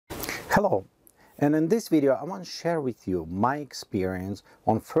Hello, and in this video I want to share with you my experience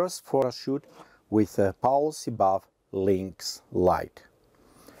on first photo shoot with a Policy Buff Lynx light.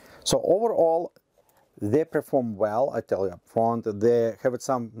 So overall they perform well, I tell you up front. They have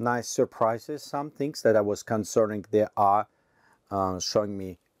some nice surprises, some things that I was concerning they are showing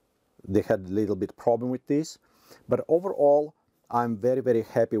me they had a little bit problem with this, but overall I'm very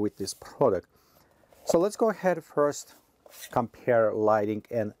happy with this product. So let's go ahead first compare lighting,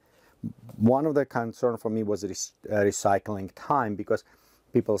 and one of the concern for me was recycling time, because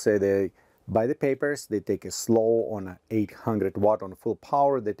people say they buy the papers, they take it slow on 800 watt on full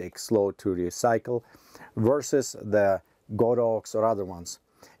power, they take slow to recycle versus the Godox or other ones.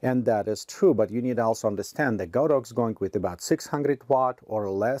 And that is true, but you need to also understand that Godox going with about 600 watt or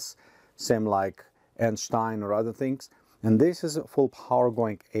less, same like Einstein or other things, and this is full power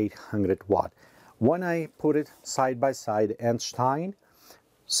going 800 watt. When I put it side by side, Einstein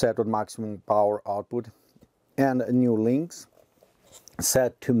set on maximum power output and a new Lynx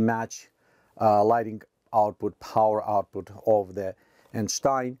set to match lighting output, power output of the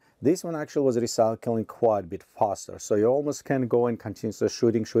Einstein. This one actually was recycling quite a bit faster, so you almost can go and continue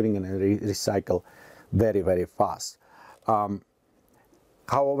shooting and recycle very fast. However,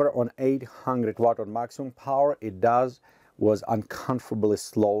 on 800 watt on maximum power, it was uncomfortably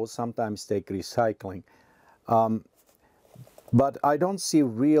slow, sometimes take recycling. But I don't see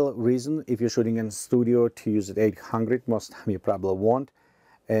real reason if you're shooting in studio to use it 800. Most time you probably won't.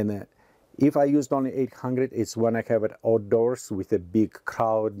 And if I used only 800, it's when I have it outdoors with a big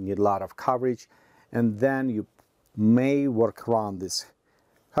crowd, need a lot of coverage, and then you may work around this.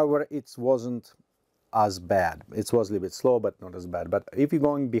 However, it wasn't as bad. It was a little bit slow, but not as bad. But if you're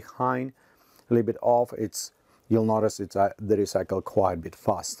going behind, a little bit off, you'll notice they recycle quite a bit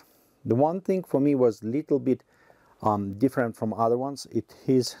fast. The one thing for me was a little bit different from other ones, it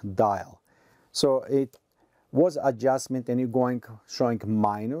is dial. So it was adjustment and you're showing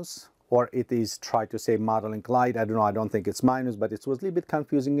minus, or it is try to say modeling light. I don't know, I don't think it's minus, but it was a little bit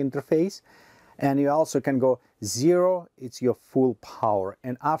confusing interface. And you also can go 0, it's your full power,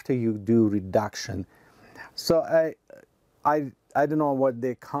 and after you do reduction. So I don't know what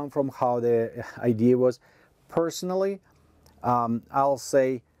they come from, how the idea was. Personally, I'll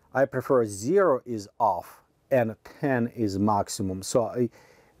say I prefer 0 is off and 10 is maximum. So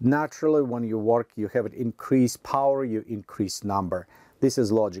naturally when you work, you have it increase power, you increase number. This is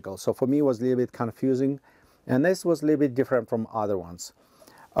logical. So for me it was a little bit confusing, and this was a little bit different from other ones.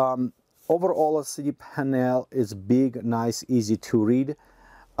 Overall LCD panel is big, nice, easy to read.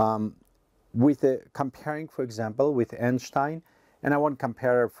 With comparing, for example, with Einstein, and I won't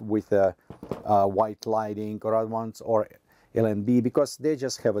compare with white lighting or other ones or LNB, because they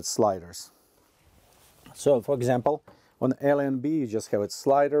just have its sliders. So for example, on LNB you just have its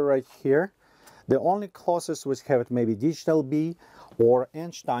slider right here. The only closest which have it maybe digital B or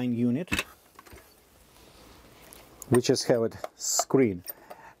Einstein unit, which is have it screen.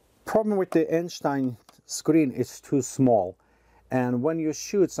 Problem with the Einstein screen is too small, and when you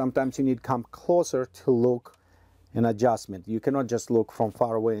shoot sometimes you need to come closer to look an adjustment. You cannot just look from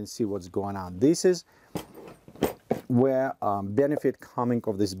far away and see what's going on. This is where benefit coming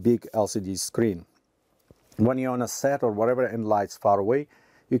of this big LCD screen. When you're on a set or whatever and lights far away,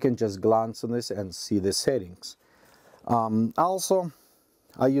 you can just glance on this and see the settings. Also,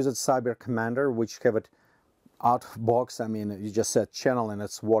 I use it Cyber Commander, which have it out of box. I mean, you just set channel and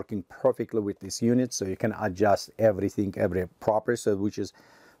it's working perfectly with this unit, so you can adjust everything, every property, so which is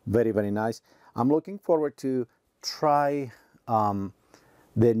very nice. I'm looking forward to try the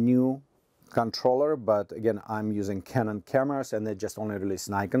new controller, but again I'm using Canon cameras and they just only released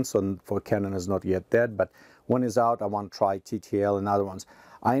Nikon, so for Canon is not yet dead, but when it's out I want to try TTL and other ones.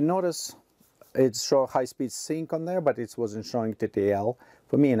 I noticed it show high-speed sync on there, but it wasn't showing TTL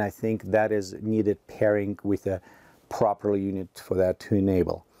for me, and I think that is needed pairing with a proper unit for that to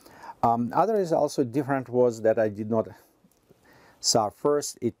enable. Other is also different was that I did not saw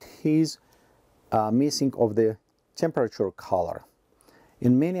first, it is missing of the temperature color.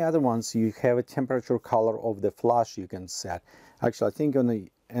 In many other ones, you have a temperature color of the flash you can set. Actually, I think on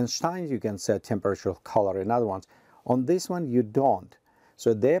the Einstein you can set temperature color in other ones. On this one, you don't.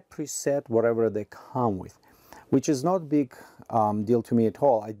 So they preset whatever they come with, which is not big deal to me at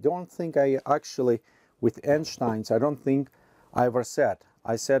all. I don't think I actually, with Einsteins, I don't think I ever set.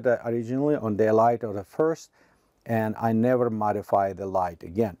 I set originally on daylight or the first, and I never modify the light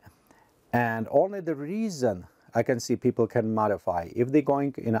again. And only the reason I can see people can modify if they're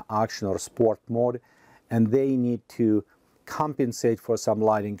going in an action or sport mode and they need to compensate for some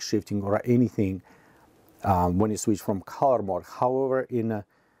lighting shifting or anything when you switch from color mode. However, in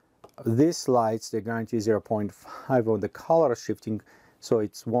these lights, they guarantee 0.5 on the color shifting, so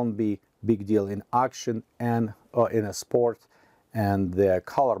it won't be big deal in action and in a sport and the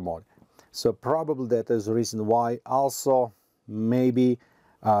color mode. So probably that is the reason why. Also maybe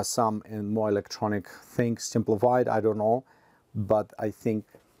some more electronic things simplified, I don't know, but I think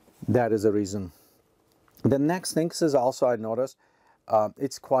that is the reason. The next thing is also I noticed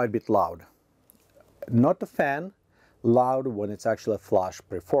it's quite a bit loud. Not the fan loud when it's actually a flash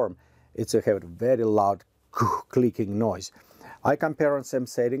preform. It's a have very loud clicking noise. I compare on some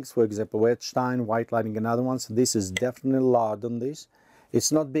settings, for example, Chopine, white lighting and other ones. This is definitely loud on this.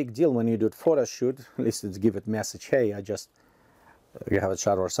 It's not big deal when you do photo shoot. At least it's give it message, hey, I just have a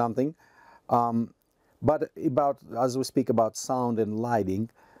shot or something. But as we speak about sound and lighting,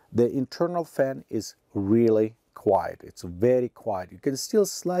 the internal fan is really quiet. It's very quiet. You can still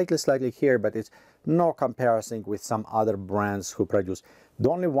slightly hear, but it's no comparison with some other brands who produce. The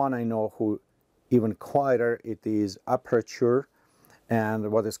only one I know who even quieter, it is Aperture, and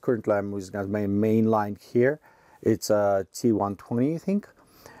what is currently I'm using as my main line here. It's a T120, I think.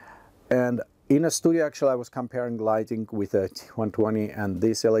 And in a studio, actually, I was comparing lighting with a T120 and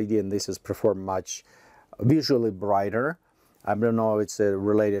this LED, and this is performed much visually brighter. I don't know if it's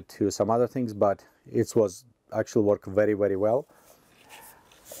related to some other things, but it was actually work very well.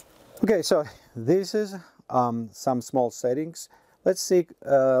 Okay, so this is some small settings. Let's see,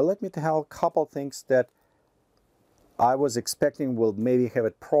 let me tell a couple things that I was expecting will maybe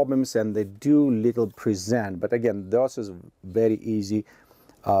have problems, and they do little present, but again, those is very easy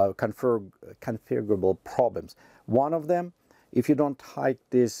configurable problems. One of them, if you don't tighten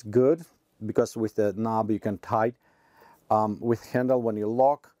this good, because with the knob you can tighten, with handle when you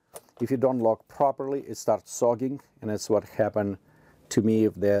lock, if you don't lock properly, it starts sogging, and that's what happened to me.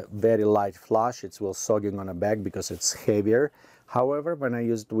 If the very light flash, it will sogging on the back because it's heavier. However, when I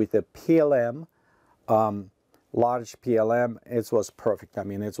used with a PLM, large PLM, it was perfect. I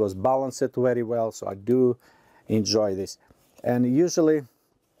mean, it was balanced very well, so I do enjoy this. And usually,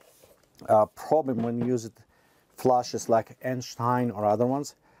 problem when you use it, flashes like Einstein or other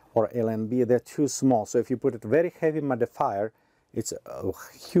ones, or LNB, they're too small. So if you put it very heavy modifier, it's a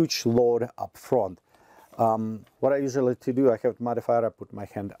huge load up front. What I usually do, I have modifier, I put my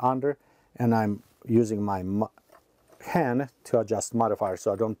hand under, and I'm using my hand to adjust modifier,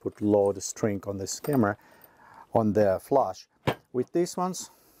 so I don't put load string on this camera, on the flash. With these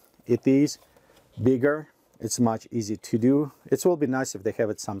ones, it is bigger, it's much easier to do. It will be nice if they have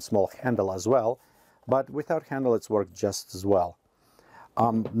it some small handle as well, but without handle it's worked just as well.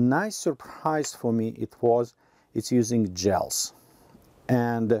 Nice surprise for me it's using gels,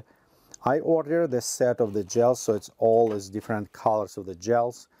 and I ordered the set of the gels, so it's all is different colors of the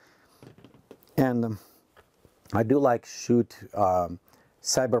gels. And I do like shoot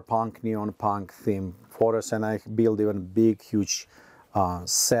cyberpunk, neon punk theme photos, and I build even big, huge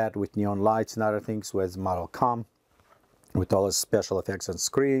set with neon lights and other things with model come with all the special effects and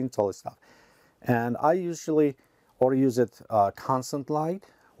screens, all this stuff. And I usually or use it constant light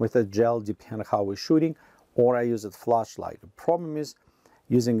with a gel, depending how we're shooting, or I use it flashlight. The problem is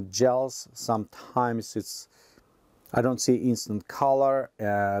using gels, sometimes I don't see instant color,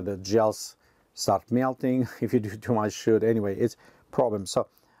 and the gels start melting if you do too much shoot. Anyway, it's a problem. So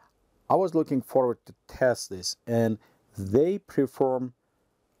I was looking forward to test this, and they perform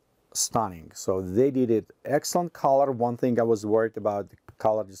stunning. So they did it excellent color. One thing I was worried about, the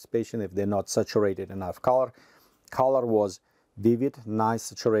color dissipation, if they're not saturated enough color. Color was vivid, nice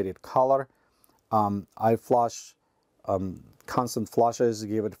saturated color. I flash constant flashes,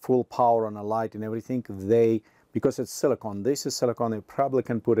 give it full power on a light and everything. Because it's silicone, this is silicone, you probably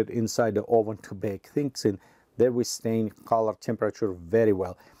can put it inside the oven to bake things in. They withstand color temperature very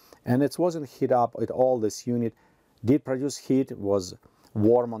well. And it wasn't heat up at all. This unit did produce heat, was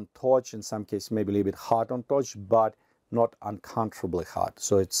warm on touch, in some cases maybe a little bit hot on touch, but not uncomfortably hot.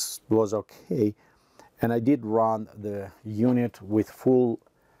 So it was okay. And I did run the unit with full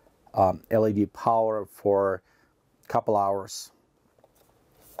LED power for a couple hours,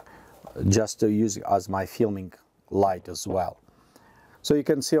 just to use it as my filming light as well. So you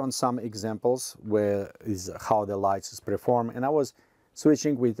can see on some examples where is how the lights is performed, and I was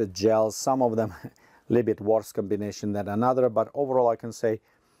switching with the gels, some of them a little bit worse combination than another, but overall I can say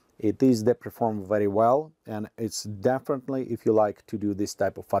they perform very well, and it's definitely, if you like to do this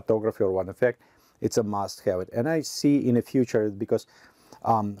type of photography or one effect, it's a must have it. And I see in the future, because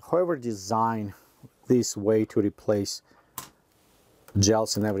whoever designed this way to replace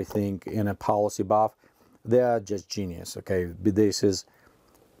gels and everything in a policy buff, they are just genius. Okay, this is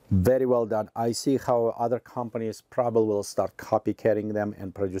Very well done. I see how other companies probably will start copycatting them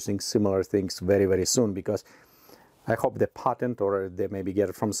and producing similar things very, very soon, because I hope they patent or they maybe get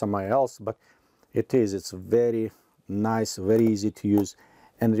it from somewhere else, but it's very nice, very easy to use.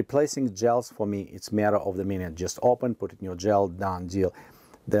 And replacing gels, for me, it's matter of the minute. Just open, put it in your gel, done deal.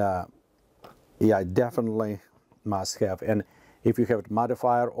 Yeah, definitely must have. And if you have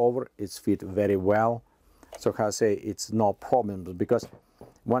modifier over, it's fit very well. So how I say, it's no problem, because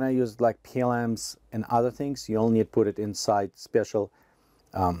when I use like PLMs and other things, you only need to put it inside special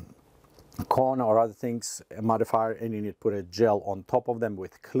cone or other things, a modifier, and you need to put a gel on top of them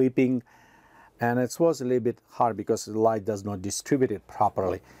with clipping. And it was a little bit hard because the light does not distribute it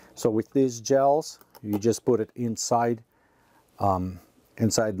properly. So with these gels, you just put it inside,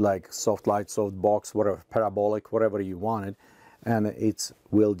 inside like soft light, soft box, whatever, parabolic, whatever you wanted, and it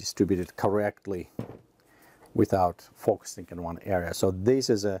will distribute it correctly without focusing in one area. So this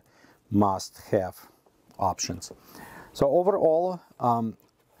is a must-have options. So overall,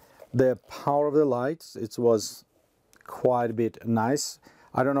 the power of the lights, it was quite a bit nice.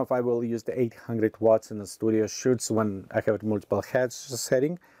 I don't know if I will use the 800 watts in the studio shoots when I have multiple heads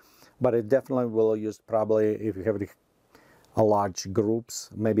setting, but it definitely will use probably if you have a large groups,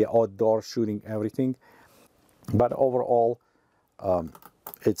 maybe outdoor shooting everything. But overall,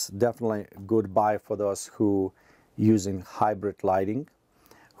 it's definitely a good buy for those who using hybrid lighting,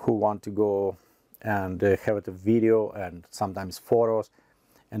 who want to go and have it a video and sometimes photos,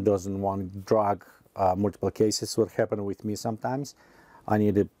 and doesn't want to drag multiple cases. What happened with me sometimes, I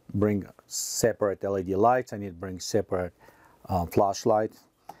need to bring separate LED lights, I need to bring separate flashlight.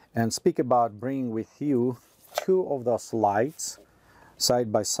 And speak about bringing with you two of those lights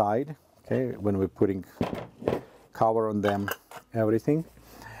side by side, okay, when we're putting cover on them, everything.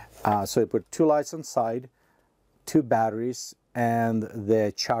 So you put two lights inside, two batteries, and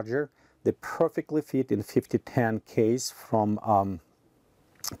the charger. They perfectly fit in 5010 case from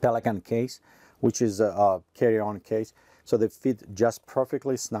Pelican case, which is a carry-on case. So they fit just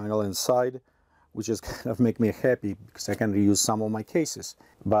perfectly snuggle inside, which is kind of make me happy because I can reuse some of my cases.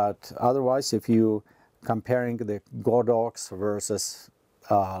 But otherwise, if you comparing the Godox versus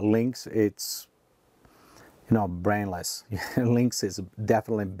Lynx, it's, you know, brainless. Lynx is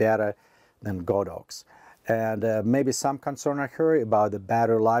definitely better than Godox. And maybe some concern I heard about the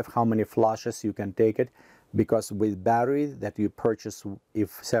battery life, how many flashes you can take it, because with battery that you purchase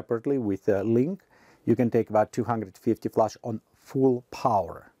if separately with a Link, you can take about 250 flash on full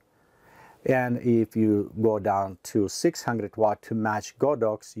power. And if you go down to 600 watt to match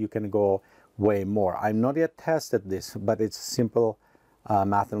Godox, you can go way more. I'm not yet tested this, but it's simple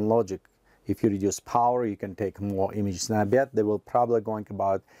math and logic. If you reduce power, you can take more images. And I bet they will probably going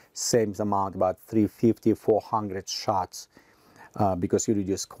about same amount, about 350, 400 shots, because you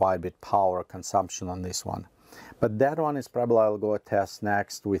reduce quite a bit power consumption on this one. But that one is probably I'll go test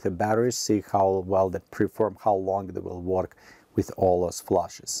next with a battery, see how well the preform, how long they will work with all those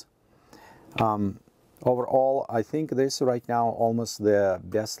flashes. Overall, I think this right now almost the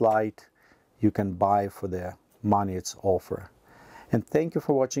best light you can buy for the money it's offer. And thank you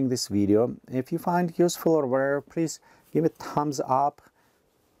for watching this video. If you find it useful or whatever, please give it thumbs up,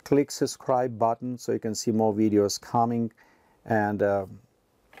 click subscribe button so you can see more videos coming, and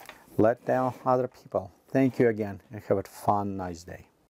let down other people. Thank you again, and have a fun, nice day.